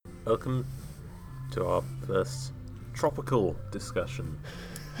Welcome to our first tropical discussion.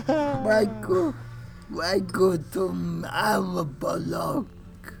 Welcome to Maribor.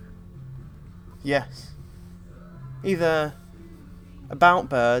 Yes. Either about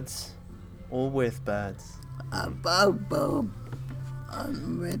birds or with birds. About Bob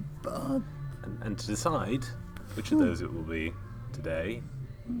and with Bob. And to decide which of those it will be today,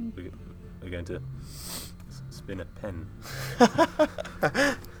 we're going to spin a pen.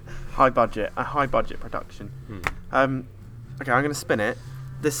 A high budget production. Okay, I'm going to spin it.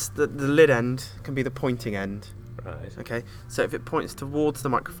 The lid end can be the pointing end. Right. Okay, so if it points towards the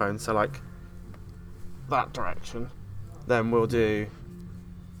microphone, so like that direction, then we'll do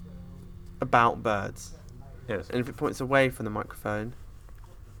about birds. Yes. And if it points away from the microphone,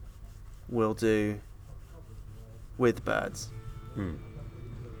 we'll do with birds.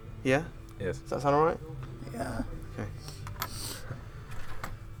 Yeah? Yes. Does that sound alright? Yeah. Okay.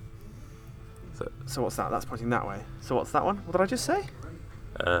 So what's that? That's pointing that way. So what's that one? What did I just say?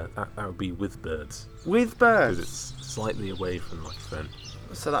 That would be with birds. With Because birds. it's slightly away from the microphone.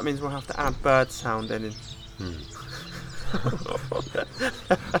 So that means we'll have to add bird sound in.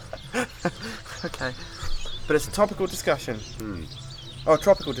 Okay. But it's a topical discussion. Oh, a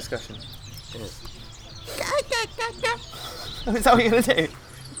tropical discussion. Yes. Is that what you're going to do?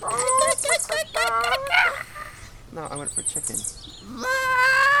 No, I went for a chicken.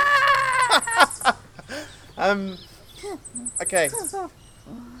 Okay.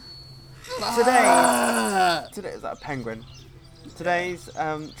 Today is that a penguin? Today's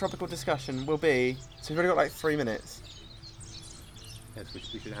tropical discussion will be. So we've already got like 3 minutes. Yes, we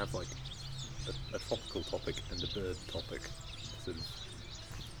should have like a tropical topic and a bird topic, sort of,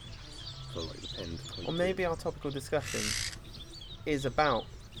 for like the pen to point Or to. maybe our topical discussion is about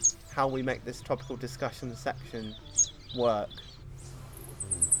how we make this topical discussion section work.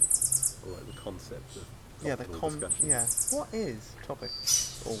 Or like the concept of Yeah, discussion. yeah. What is topic?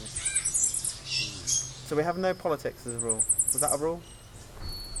 All. So we have no politics as a rule. Was that a rule?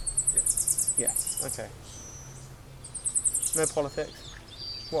 Yes. Yes. Okay. No politics.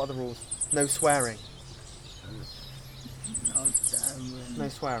 What are the rules? No swearing. No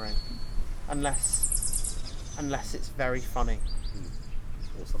swearing. Unless it's very funny.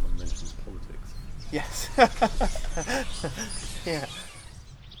 Or someone mentions politics. Yes. Yeah.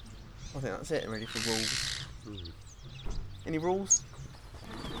 I think that's it really for rules. Any rules?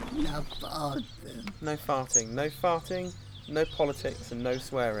 No Bob. No farting. No farting, no politics and no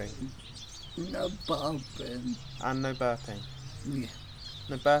swearing. No Bob. And no burping. Yeah.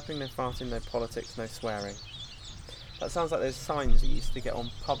 No burping, no farting, no politics, no swearing. That sounds like those signs that you used to get on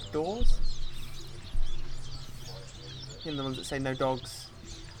pub doors. You know, the ones that say no dogs.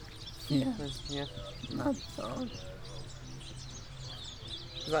 Yeah. Yeah. No Bob.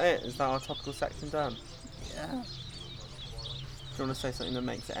 Is that it? Is that our topical section done? Yeah. Do you want to say something that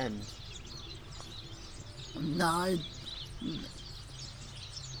makes it end? No.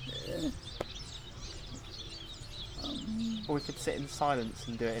 Or we could sit in silence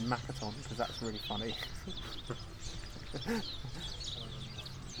and do it in Makaton, because that's really funny.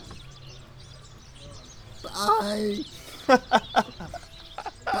 Bye.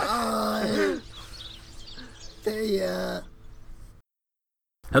 Bye. See ya.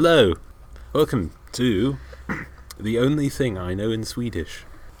 Hello! Welcome to The Only Thing I Know in Swedish,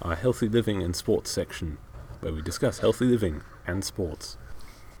 our healthy living and sports section, where we discuss healthy living and sports.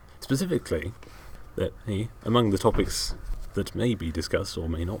 Specifically, among the topics that may be discussed or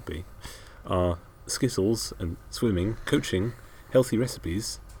may not be are skittles and swimming, coaching, healthy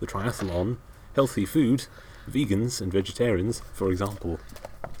recipes, the triathlon, healthy food, vegans and vegetarians, for example,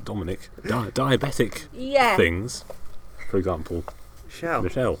 Dominic, diabetic things, for example, Shell.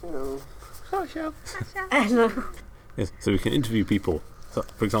 Michelle. Oh, Shell. Yes, so we can interview people, so,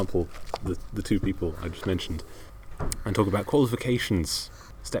 for example, the two people I just mentioned, and talk about qualifications,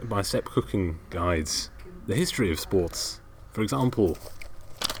 step-by-step cooking guides, the history of sports, for example.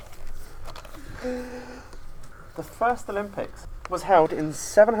 The first Olympics was held in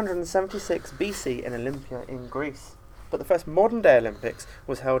 776 BC in Olympia in Greece. But the first modern day Olympics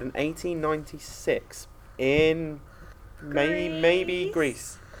was held in 1896 in maybe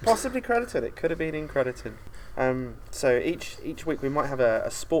Greece. Possibly credited. It could have been incredited. So each week we might have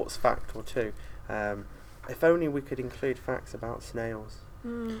a sports fact or two. If only we could include facts about snails.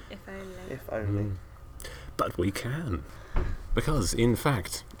 If only. If only. But we can, because in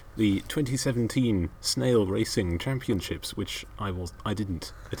fact, the 2017 Snail Racing Championships, which I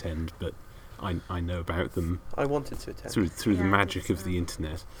didn't attend, but I know about them I wanted to attend. through the Yeah, I magic did of the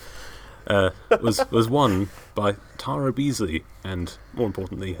internet. was won by Tara Beasley and, more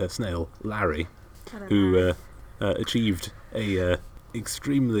importantly, her snail Larry, who achieved a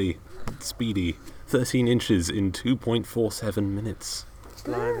extremely speedy 13 inches in 2.47 minutes.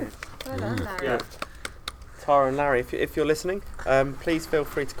 Blimey. Well done, Larry. Yeah. Tara and Larry, if you're listening, please feel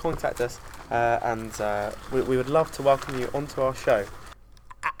free to contact us, and we would love to welcome you onto our show.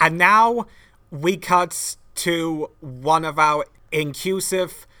 And now we cut to one of our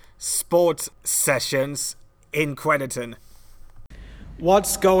inclusive sports sessions in Crediton.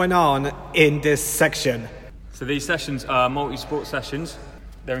 What's going on in this section? So these sessions are multi-sport sessions.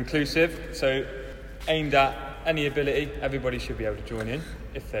 They're inclusive, so aimed at any ability. Everybody should be able to join in.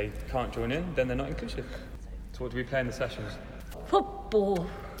 If they can't join in, then they're not inclusive. So what do we play in the sessions? Football.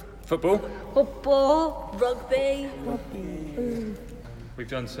 Football. Football. Rugby. We've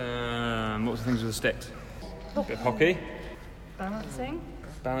done some, what was the things with the sticks? A bit of hockey. Balancing,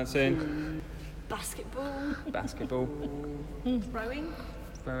 Balancing. Basketball. Basketball. rowing,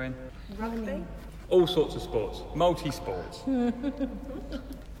 Throwing. rugby. All sorts of sports. Multi-sports. We're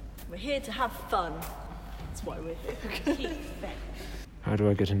here to have fun. That's why we're here. Keep fit. How do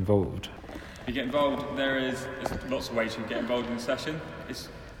I get involved? You get involved, there's lots of ways you can get involved in the session. It's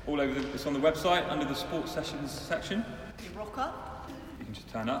all over it's on the website under the sports sessions section. You rock up. You can just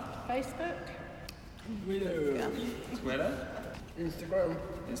turn up. Facebook, Twitter. Instagram.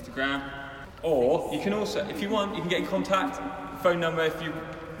 Or you can also, if you want, you can get in contact. Phone number, if you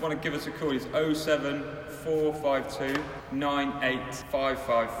want to give us a call, is 07452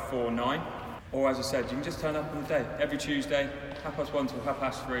 985549. Or as I said, you can just turn up on the day. Every Tuesday, 1:30 till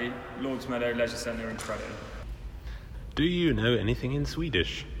 3:30, Lords Meadow Leisure Centre in Crediton. Do you know anything in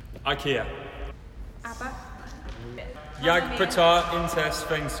Swedish? IKEA. ABBA, Jag pratar inte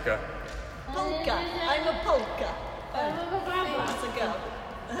svenska. Polka. I'm a polka. That's a girl.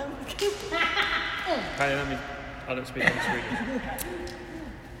 Hey, I don't speak any Swedish.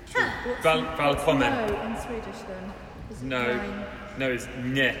 Välkommen. no in Swedish then. Is it No. nine? No, it's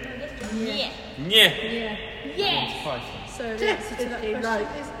nye. Yeah. Nye. Yeah. So the answer to that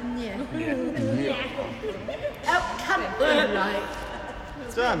question is yeah. Oh, come on. Right.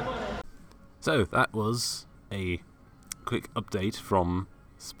 Done. So that was a quick update from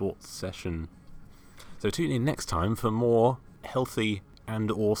Sports Session. So tune in next time for more healthy and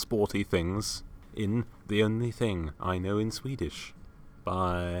or sporty things in The Only Thing I Know in Swedish.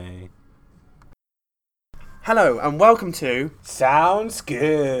 Bye. Hello and welcome to Sounds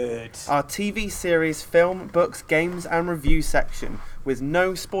good. our TV series film, books, games and review section with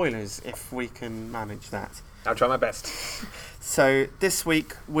no spoilers if we can manage that. I'll try my best. So this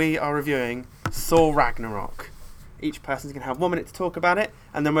week we are reviewing Thor Ragnarok. Each person's going to have 1 minute to talk about it,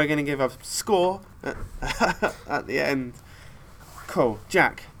 and then we're going to give a score at the end. Cool.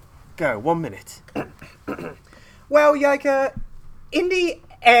 Jack, go. 1 minute. Well, in the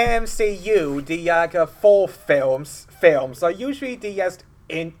MCU, the four films are usually the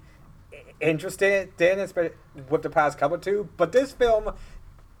interesting, especially with the past couple two. But this film,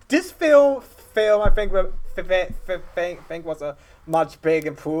 I think was a much big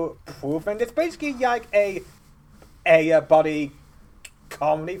improvement. It's basically like a body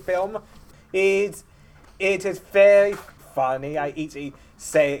comedy film. It is very funny. I easily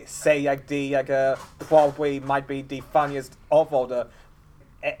say probably might be the funniest of all the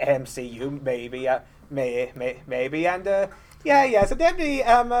MCU, maybe, and so definitely,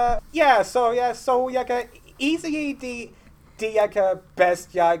 easily the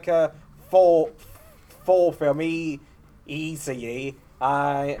best full film, easily.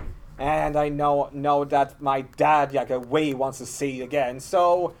 And I know that my dad really wants to see it again.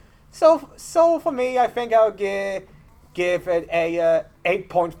 So for me, I think I'll give it a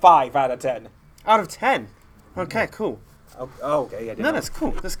 8.5 out of 10. Out of 10. Okay, cool. Okay, yeah. No, that's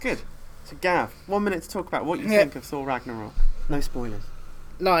cool. That's good. So Gav, 1 minute to talk about what you think of Thor Ragnarok. No spoilers.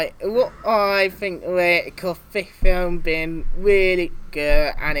 Like, what I think of this film been really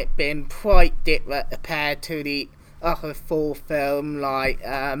good, and it been quite different compared to the other full film, like,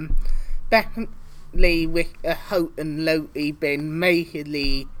 definitely with Hope and Loki been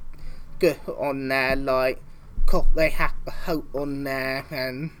majorly good on there, like, cause they have the Hope on there,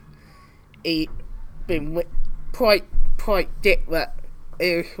 and it been quite different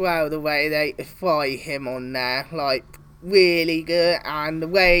as well, the way they fly him on there, like, really good. And the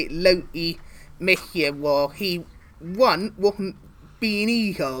way Loki missed him, well, he wasn't being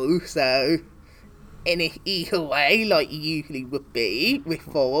evil, so in an evil way, like he usually would be with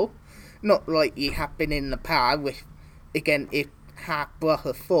Thor, not like he have been in the past with, again, his half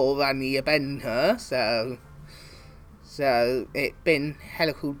brother Thor and the Avenger, so So it been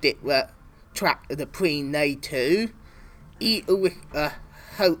hella cool dick work track of the between they two. Either with a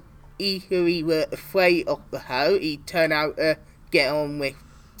hope, either he were afraid of the hoe, he turned out to get on with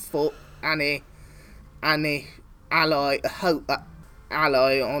foot and he ally, a hope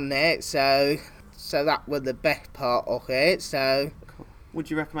ally on there. So that was the best part of it. So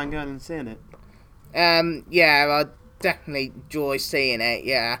Would you recommend going and seeing it? yeah, I definitely enjoy seeing it.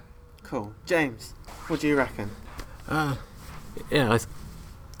 Yeah. Cool. James, what do you reckon? Yeah, I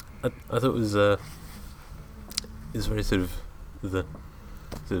thought it was very sort of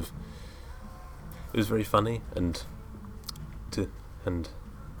it was very funny and it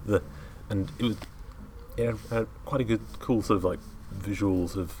was had quite a good cool sort of like visual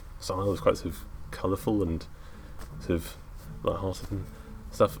sort of style. It was quite sort of colourful and sort of light-hearted and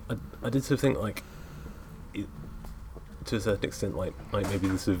stuff. I did sort of think like to a certain extent like maybe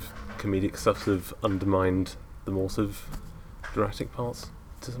the sort of comedic stuff sort of undermined the more sort of dramatic parts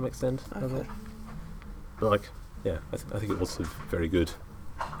to some extent. Okay. But like, yeah, I think it was sort of very good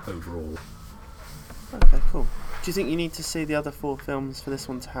overall. Okay, cool. Do you think you need to see the other 4 films for this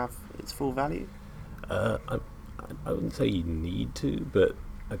one to have its full value? I wouldn't say you need to, but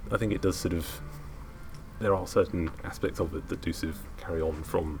I think it does sort of. There are certain aspects of it that do sort of carry on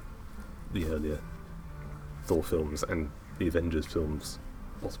from the earlier Thor films and the Avengers films,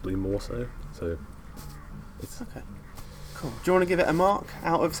 possibly more so. So it's okay. Cool. Do you want to give it a mark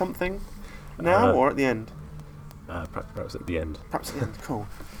out of something now or at the end? Perhaps at the end. Perhaps at the end. Cool.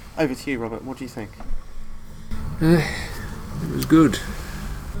 Over to you, Robert. What do you think? It was good.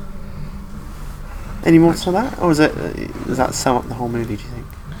 Any more to that, or does that sum up the whole movie? Do you think?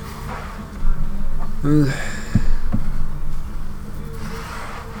 Well,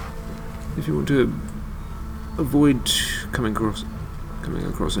 if you want to avoid coming across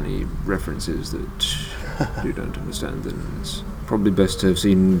any references that you don't understand, then it's probably best to have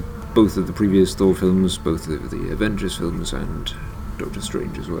seen both of the previous Thor films, both of the Avengers films, and Doctor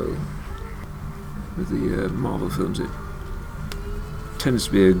Strange as well. With the Marvel films, it tends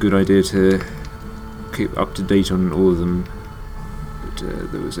to be a good idea to keep up to date on all of them, but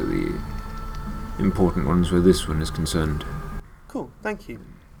those are the important ones where this one is concerned. Cool, thank you.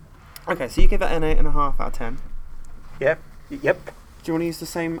 Okay, so you give it an 8.5 out of 10. Yep. Do you want to use the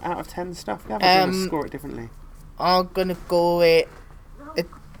same out of 10 stuff, Gav, or do you want to score it differently? I'm gonna go it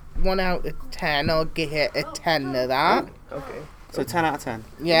 1 out of 10. I'll give it a 10 of that. Okay. So 10 out of 10.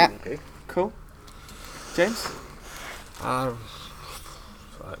 Yeah. Okay. Cool. James?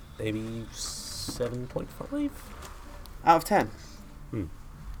 Maybe 7.5 out of 10.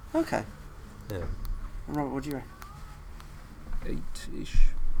 Okay. Yeah. And Robert, what do you reckon? 8-ish.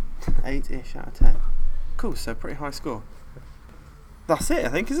 8-ish out of 10. Cool, so pretty high score. That's it, I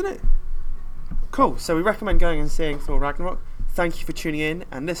think, isn't it? Cool, so we recommend going and seeing Thor Ragnarok. Thank you for tuning in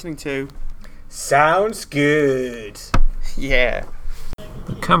and listening to Sounds good. Yeah.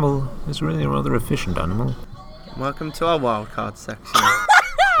 The camel is really a rather efficient animal. Welcome to our wildcard section.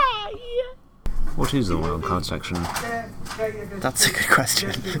 What is the wildcard section? That's a good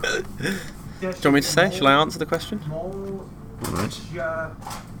question. Do you want me to say? Shall I answer the question? Alright.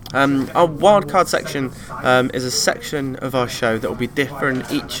 Our wildcard section is a section of our show that will be different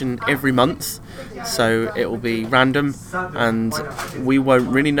each and every month. So it will be random, and we won't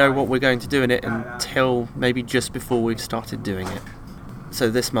really know what we're going to do in it until maybe just before we've started doing it. So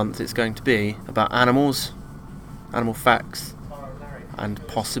this month it's going to be about animals, animal facts, and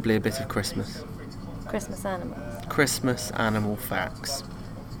possibly a bit of Christmas. Christmas animals. Christmas animal facts.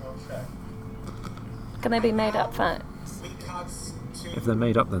 Can they be made up facts? If they're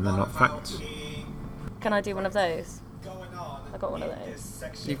made up, then they're not facts. Can I do one of those? I got one of those.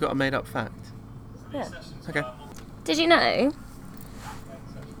 You've got a made up fact? Yeah. Okay. Did you know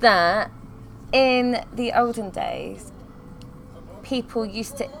that in the olden days, people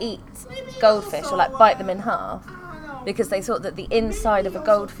used to eat goldfish or like bite them in half because they thought that the inside of a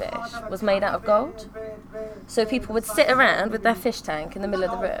goldfish was made out of gold? So people would sit around with their fish tank in the middle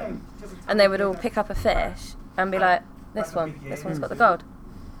of the room and they would all pick up a fish and be like, this one's got the gold.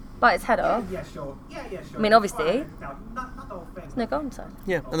 Bite its head off. I mean, obviously, there's no gold inside.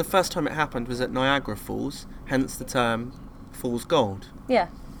 Yeah, and the first time it happened was at Niagara Falls, hence the term fool's gold. Yeah.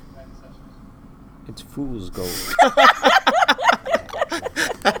 It's fool's gold.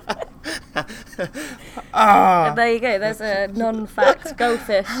 And there you go, there's a non-fact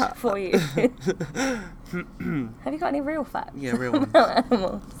goldfish for you. Have you got any real facts? Yeah, real ones. About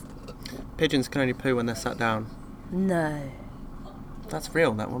animals? Pigeons can only poo when they're sat down. No. That's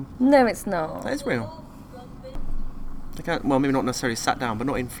real, that one. No, it's not. That is real. They can't, well, maybe not necessarily sat down, but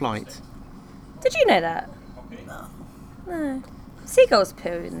not in flight. Did you know that? No. Seagulls poo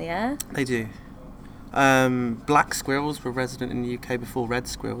in the air. They do. Black squirrels were resident in the UK before red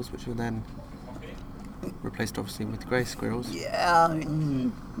squirrels, which were then replaced obviously with grey squirrels. Yeah.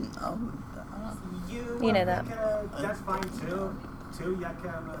 You know that. That's fine too.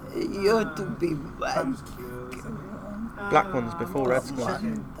 You ought to be red. Black ones before red squirrels.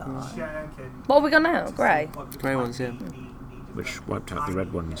 What have we got now? Grey? Grey ones, yeah. Which wiped out the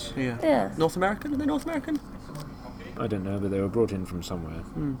red ones. Yeah. Yeah. North American? Are they North American? I don't know, but they were brought in from somewhere.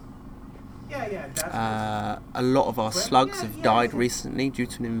 A lot of our slugs have died recently due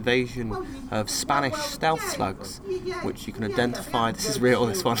to an invasion of Spanish stealth slugs, which you can identify. This is real,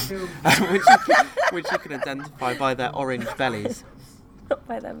 this one. which you can identify by their orange bellies. Not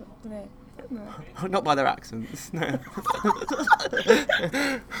by them, no. Not by their accents, no.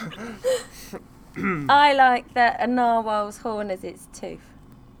 I like that a narwhal's horn is its tooth.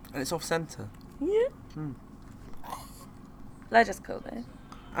 And it's off centre. Yeah. They're just cool though.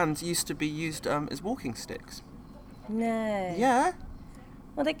 And used to be used as walking sticks. No. Yeah.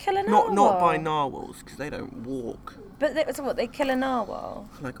 Well, they kill a narwhal. Not by narwhals, because they don't walk. But so what? They kill a narwhal.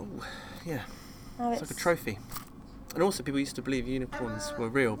 Like, yeah. Oh, It's like a trophy. And also, people used to believe unicorns were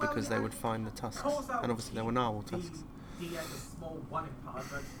real because they would find the tusks, and obviously there were narwhal tusks.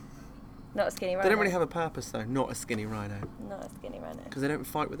 Not a skinny rhino. They don't really have a purpose, though. Not a skinny rhino. Not a skinny rhino. Because they don't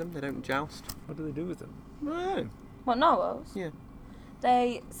fight with them. They don't joust. What do they do with them? No. What, narwhals? Yeah.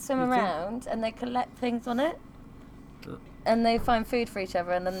 They swim around and they collect things on it, and they find food for each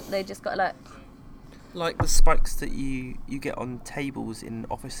other, and then they just got like the spikes that you get on tables in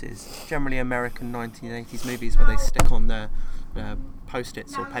offices, generally American 1980s movies where they stick on their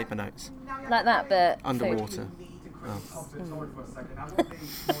post-its or paper notes. Like that, but underwater.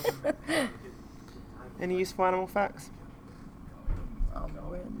 Any useful animal facts?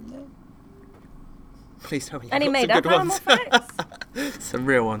 Please tell me. Any You've got made some up good animal ones. facts? Some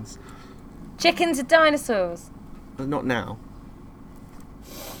real ones. Chickens are dinosaurs. But not now.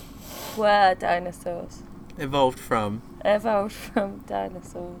 Were dinosaurs. Evolved from. Evolved from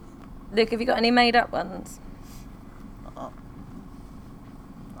dinosaurs. Luke, have you got any made up ones?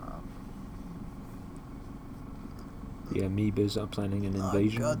 The amoebas are planning an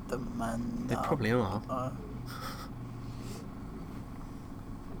invasion. They probably are.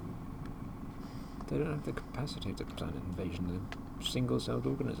 They don't have the capacity to plan an invasion. They're single-celled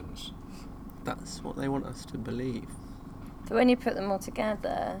organisms. That's what they want us to believe. So when you put them all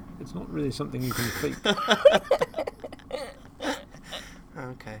together... It's not really something you can fake.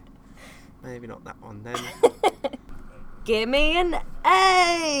 Okay. Maybe not that one then. Give me an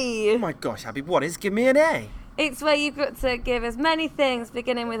A! Oh my gosh, Abby, what is give me an A? It's where you've got to give as many things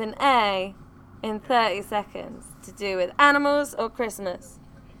beginning with an A in 30 seconds to do with animals or Christmas.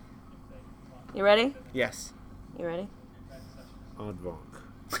 You ready? Yes. You ready? Aardvark.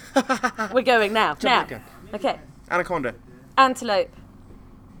 We're going now. Now. Again. Okay. Anaconda. Antelope.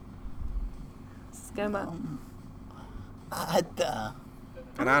 Let's go back. Adder.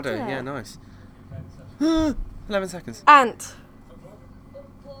 An adder, Adder. yeah, nice. 11 seconds. Ant.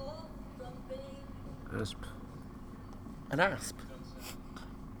 Asp. An asp?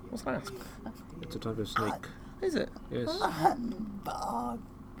 What's an asp? It's a type of snake. Is it? Yes. Aardvark.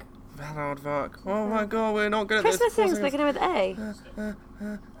 Van Aardvark. Oh my god, we're not good at Christmas this. things beginning with A.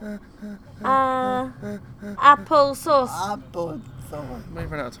 Apple sauce. Apple sauce.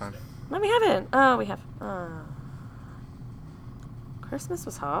 We've run out of time. No, we haven't. Oh, we have. Oh. Christmas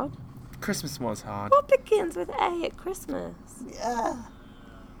was hard. Christmas was hard. What begins with A at Christmas? Yeah.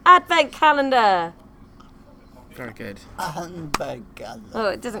 Advent calendar. Very good. Hamburger. Oh,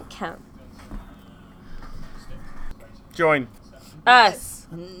 it doesn't count. Join. Us.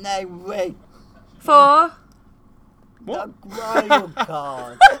 No, wait. 4. What? The royal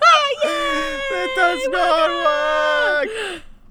card. It does not work!